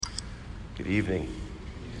Good evening.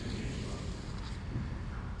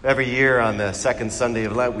 Every year on the second Sunday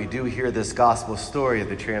of Lent, we do hear this gospel story of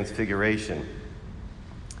the Transfiguration.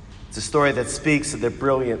 It's a story that speaks of the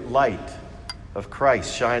brilliant light of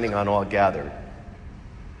Christ shining on all gathered,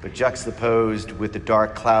 but juxtaposed with the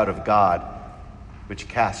dark cloud of God, which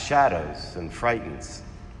casts shadows and frightens.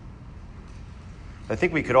 I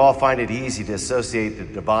think we could all find it easy to associate the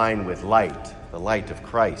divine with light, the light of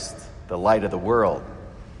Christ, the light of the world.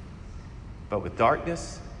 But with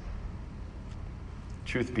darkness,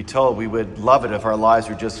 truth be told, we would love it if our lives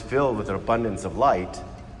were just filled with an abundance of light,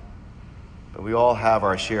 but we all have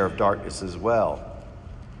our share of darkness as well,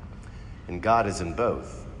 and God is in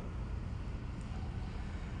both.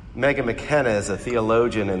 Megan McKenna is a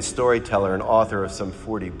theologian and storyteller and author of some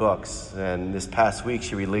 40 books, and this past week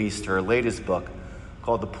she released her latest book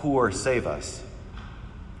called The Poor Save Us.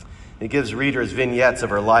 It gives readers vignettes of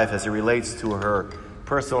her life as it relates to her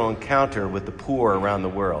personal encounter with the poor around the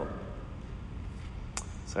world.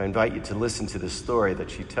 So I invite you to listen to the story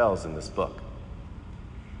that she tells in this book.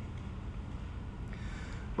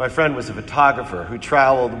 My friend was a photographer who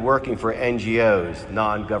traveled working for NGOs,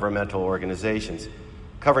 non-governmental organizations,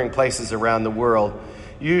 covering places around the world,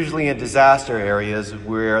 usually in disaster areas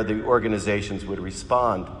where the organizations would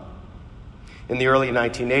respond. In the early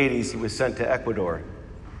 1980s, he was sent to Ecuador.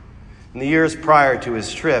 In the years prior to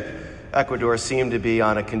his trip, Ecuador seemed to be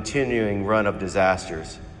on a continuing run of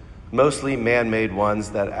disasters, mostly man-made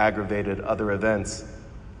ones that aggravated other events.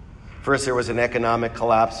 First, there was an economic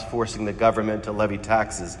collapse forcing the government to levy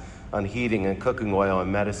taxes on heating and cooking oil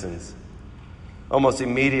and medicines. Almost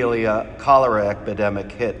immediately, a cholera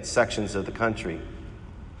epidemic hit sections of the country.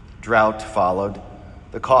 Drought followed,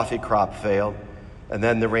 the coffee crop failed, and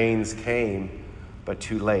then the rains came, but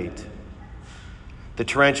too late. The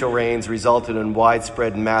torrential rains resulted in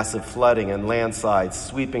widespread massive flooding and landslides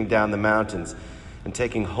sweeping down the mountains and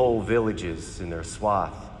taking whole villages in their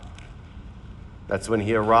swath. That's when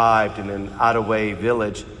he arrived in an out-of-way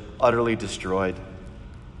village utterly destroyed.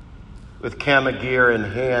 With camera gear in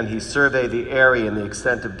hand, he surveyed the area and the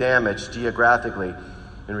extent of damage geographically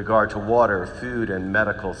in regard to water, food, and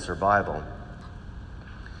medical survival.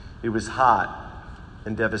 It was hot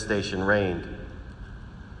and devastation reigned.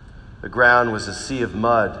 The ground was a sea of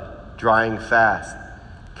mud, drying fast,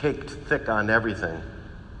 caked thick on everything.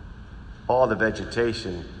 All the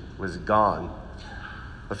vegetation was gone.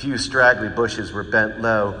 A few straggly bushes were bent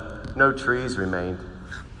low. No trees remained.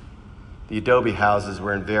 The adobe houses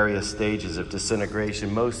were in various stages of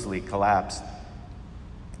disintegration, mostly collapsed.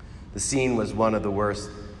 The scene was one of the worst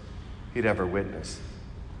he'd ever witnessed.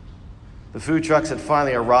 The food trucks had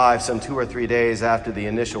finally arrived some 2 or 3 days after the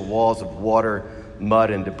initial walls of water,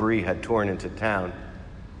 mud, and debris had torn into town.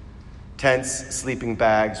 Tents, sleeping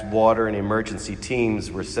bags, water, and emergency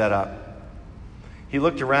teams were set up. He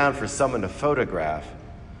looked around for someone to photograph,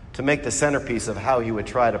 to make the centerpiece of how he would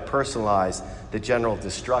try to personalize the general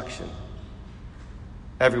destruction.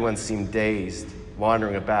 Everyone seemed dazed,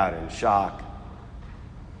 wandering about in shock.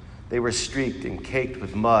 They were streaked and caked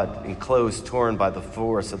with mud and clothes torn by the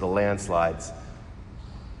force of the landslides.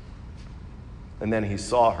 And then he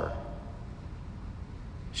saw her.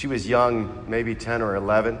 She was young, maybe 10 or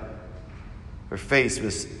 11. Her face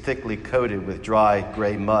was thickly coated with dry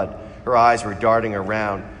gray mud. Her eyes were darting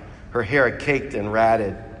around. Her hair caked and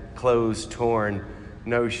ratted, clothes torn,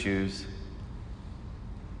 no shoes.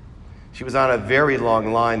 She was on a very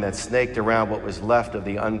long line that snaked around what was left of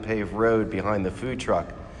the unpaved road behind the food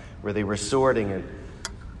truck, where they were sorting and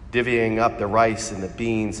divvying up the rice and the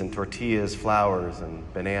beans and tortillas, flowers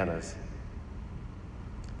and bananas.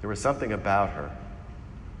 There was something about her.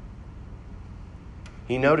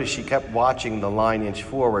 He noticed she kept watching the line inch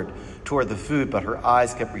forward toward the food, but her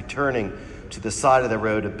eyes kept returning to the side of the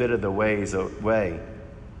road a bit of the ways away.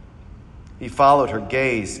 He followed her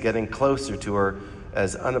gaze, getting closer to her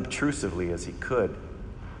as unobtrusively as he could.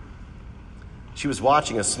 She was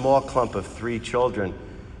watching a small clump of 3 children,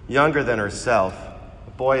 younger than herself,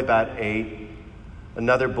 a boy about 8,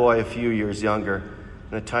 another boy a few years younger,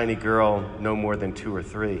 and a tiny girl no more than 2 or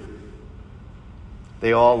 3.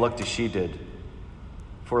 They all looked as she did,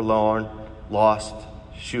 forlorn, lost,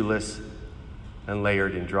 shoeless, and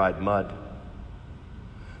layered in dried mud.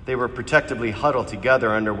 They were protectively huddled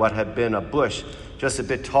together under what had been a bush just a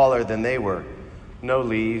bit taller than they were. No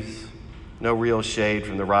leaves, no real shade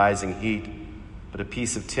from the rising heat, but a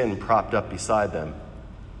piece of tin propped up beside them.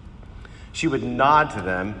 She would nod to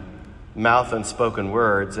them, mouth unspoken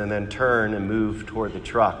words, and then turn and move toward the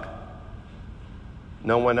truck.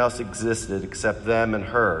 No one else existed except them and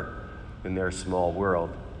her in their small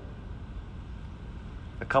world.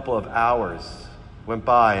 A couple of hours went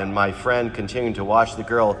by, and my friend, continuing to watch the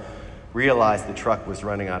girl, realized the truck was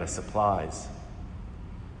running out of supplies.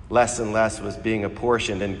 Less and less was being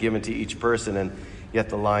apportioned and given to each person, and yet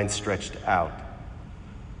the line stretched out.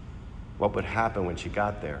 What would happen when she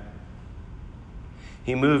got there?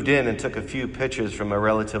 He moved in and took a few pictures from a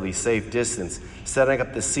relatively safe distance, setting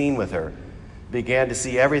up the scene with her, began to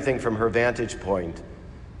see everything from her vantage point,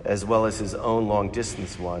 as well as his own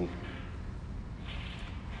long-distance one.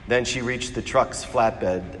 Then she reached the truck's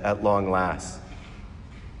flatbed at long last.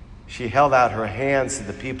 She held out her hands to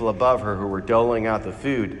the people above her who were doling out the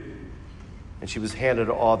food, and she was handed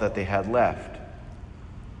all that they had left,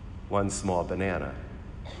 one small banana.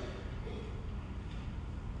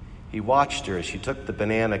 He watched her as she took the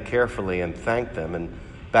banana carefully and thanked them and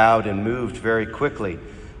bowed and moved very quickly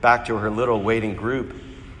back to her little waiting group.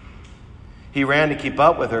 He ran to keep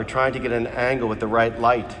up with her, trying to get an angle with the right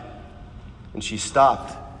light, and she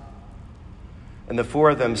stopped. And the four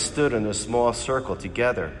of them stood in a small circle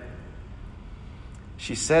together.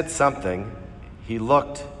 She said something. He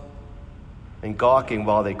looked, and gawking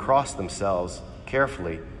while they crossed themselves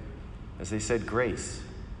carefully as they said grace.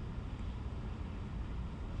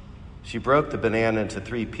 She broke the banana into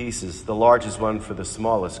 3 pieces, the largest one for the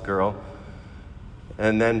smallest girl,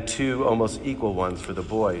 and then 2 almost equal ones for the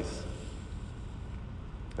boys.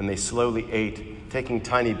 And they slowly ate, taking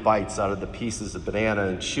tiny bites out of the pieces of banana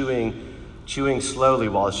and chewing slowly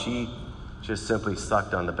while she just simply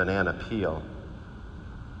sucked on the banana peel.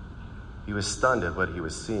 He was stunned at what he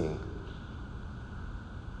was seeing.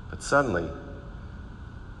 But suddenly,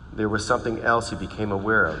 there was something else he became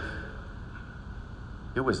aware of.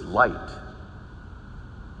 It was light.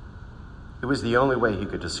 It was the only way he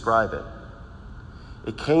could describe it.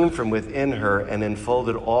 It came from within her and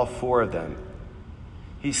enfolded all 4 of them.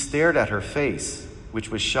 He stared at her face, which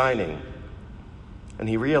was shining, and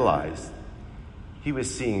he realized he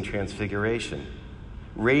was seeing Transfiguration,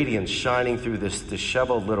 radiance shining through this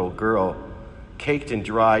disheveled little girl, caked in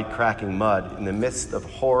dried, cracking mud in the midst of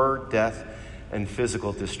horror, death, and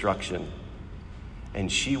physical destruction.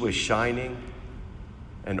 And she was shining,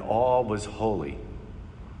 and all was holy.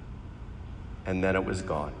 And then it was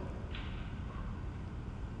gone.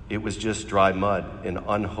 It was just dry mud in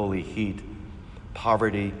unholy heat,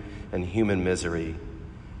 poverty, and human misery.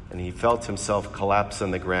 And he felt himself collapse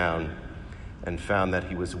on the ground and found that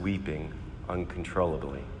he was weeping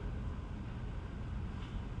uncontrollably.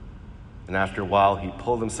 And after a while, he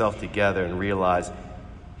pulled himself together and realized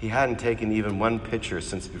he hadn't taken even one picture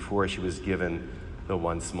since before she was given the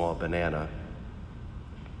one small banana.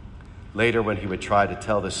 Later, when he would try to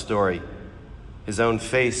tell the story, his own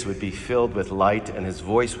face would be filled with light, and his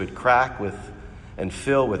voice would crack with and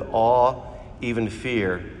fill with awe, even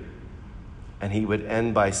fear. And he would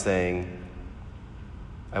end by saying,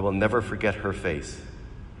 "I will never forget her face,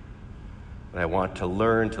 and I want to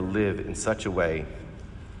learn to live in such a way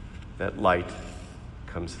that light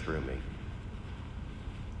comes through me."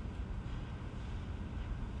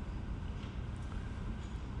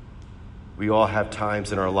 We all have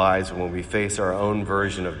times in our lives when we face our own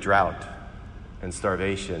version of drought and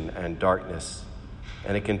starvation and darkness,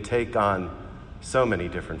 and it can take on so many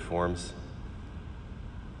different forms.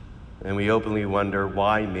 And we openly wonder,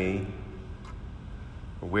 why me?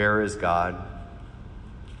 Where is God?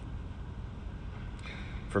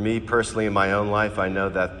 For me personally, in my own life, I know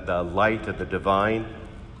that the light of the divine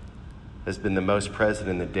has been the most present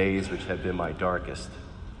in the days which have been my darkest.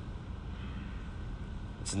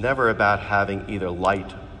 It's never about having either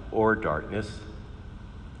light or darkness.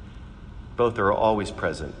 Both are always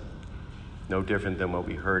present, no different than what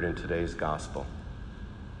we heard in today's gospel.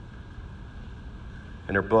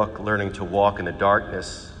 In her book, Learning to Walk in the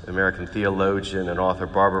Darkness, American theologian and author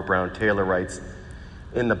Barbara Brown Taylor writes,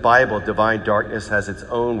 in the Bible, divine darkness has its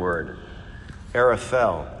own word,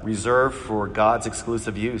 Araphel, reserved for God's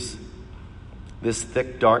exclusive use. This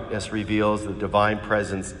thick darkness reveals the divine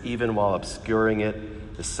presence even while obscuring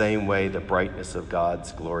it the same way the brightness of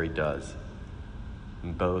God's glory does.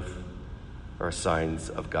 And both are signs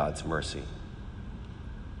of God's mercy.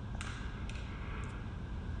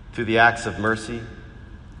 Through the acts of mercy,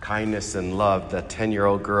 kindness, and love, that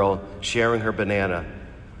 10-year-old girl sharing her banana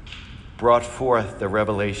brought forth the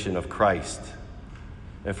revelation of Christ,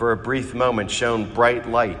 and for a brief moment shone bright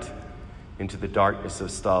light into the darkness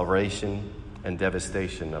of starvation and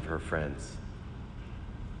devastation of her friends.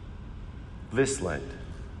 This Lent,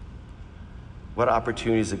 what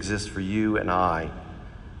opportunities exist for you and I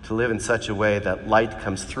to live in such a way that light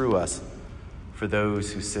comes through us for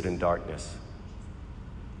those who sit in darkness?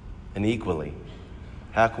 And equally,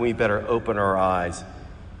 how can we better open our eyes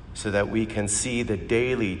so that we can see the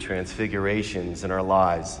daily transfigurations in our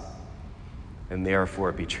lives and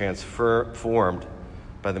therefore be transformed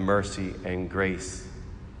by the mercy and grace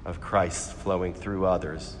of Christ flowing through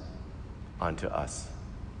others onto us.